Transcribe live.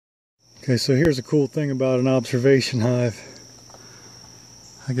Okay, so here's a cool thing about an observation hive.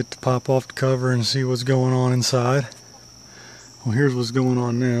 I get to pop off the cover and see what's going on inside. Well, here's what's going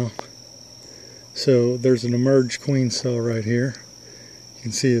on now. So there's an emerged queen cell right here. You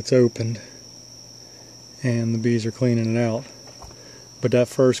can see it's opened and the bees are cleaning it out. But that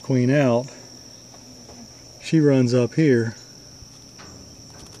first queen out, she runs up here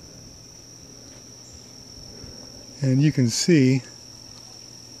and you can see,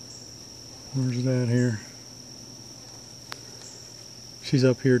 where's that here? She's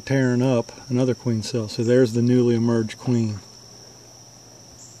up here tearing up another queen cell. So there's the newly emerged queen.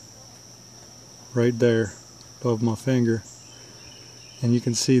 Right there above my finger. And you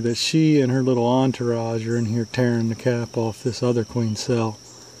can see that she and her little entourage are in here tearing the cap off this other queen cell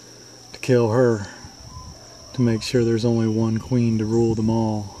to kill her, to make sure there's only one queen to rule them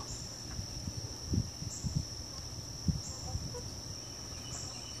all.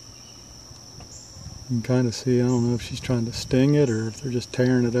 You can kind of see, I don't know if she's trying to sting it or if they're just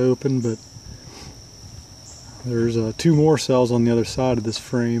tearing it open, but there's two more cells on the other side of this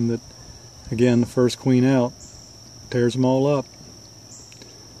frame that, again, the first queen out tears them all up.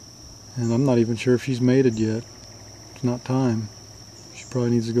 And I'm not even sure if she's mated yet. It's not time. She probably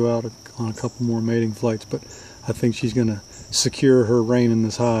needs to go out on a couple more mating flights, but I think she's going to secure her reign in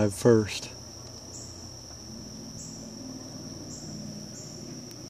this hive first.